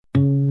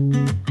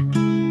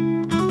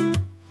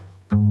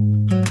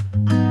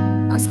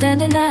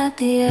standing at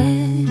the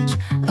edge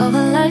of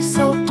a life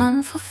so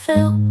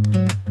unfulfilled,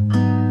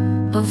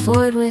 a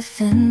void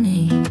within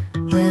me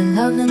where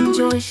love and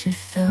joy should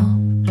fill.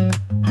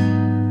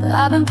 But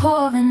I've been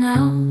pouring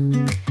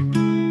out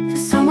for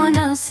someone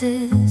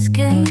else's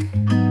gain,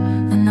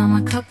 and now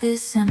my cup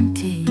is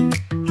empty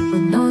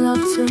with no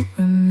love to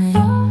remain.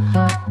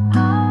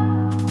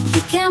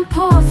 You can't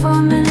pour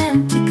from an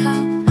empty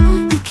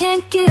cup. You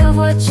can't give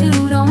what you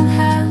don't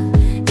have.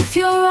 If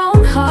your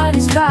own heart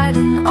is dry,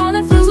 then all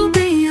it feels will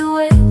be a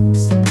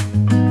waste.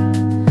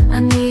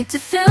 I need to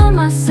fill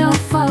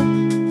myself up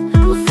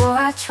before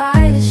I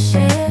try to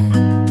share,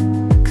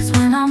 'cause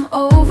when I'm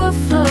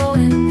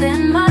overflowing,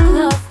 then my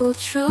love will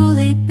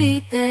truly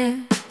be there.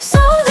 So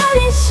let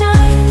it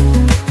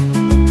shine,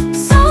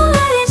 so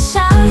let it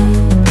shine.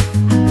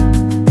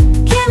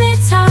 Give me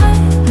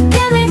time,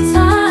 give me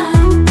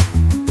time.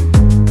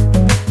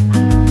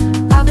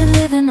 I've been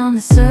living on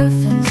the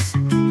surface,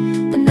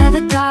 but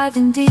never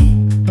diving deep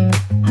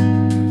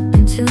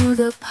into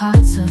the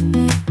parts of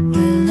me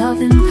where love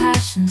and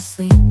passion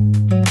sleep.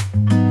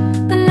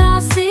 But now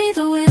I see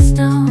the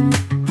wisdom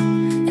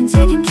in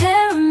taking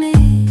care of me,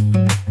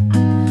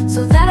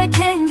 so that I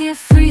can give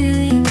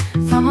freely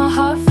from a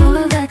heart full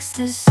of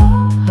ecstasy.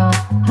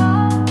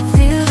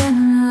 Feeling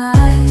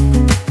alive,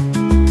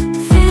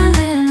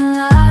 feeling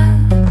alive.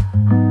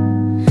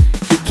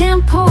 You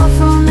can't pour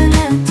from an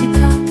empty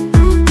cup.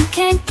 You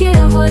can't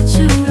give what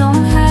you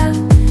don't have.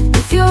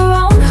 If your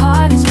own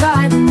heart is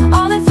dry, then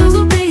all it feels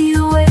will be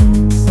a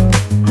waste.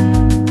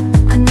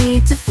 I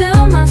need to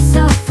fill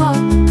myself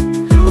up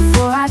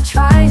before I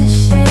try to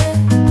share,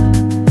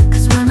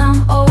 'cause when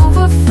I'm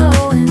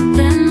overflowing,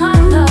 then my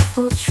love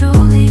will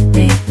truly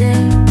be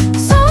there.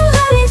 So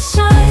let it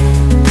shine,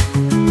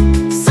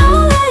 so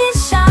let it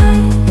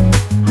shine.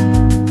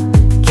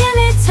 Give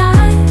me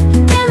time,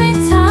 give me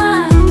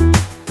time.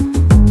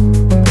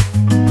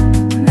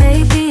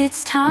 Maybe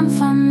it's time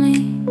for me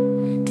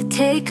to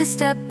take a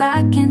step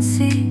back and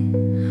see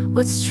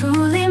what's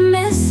truly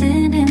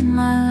missing in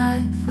my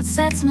life, what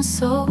sets my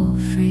soul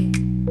free.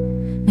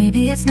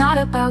 Maybe it's not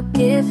about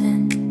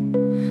giving,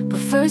 but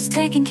first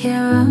taking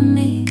care of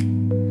me.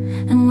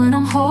 And when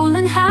I'm whole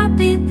and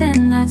happy, then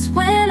that's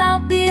when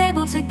I'll be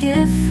able to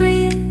give free.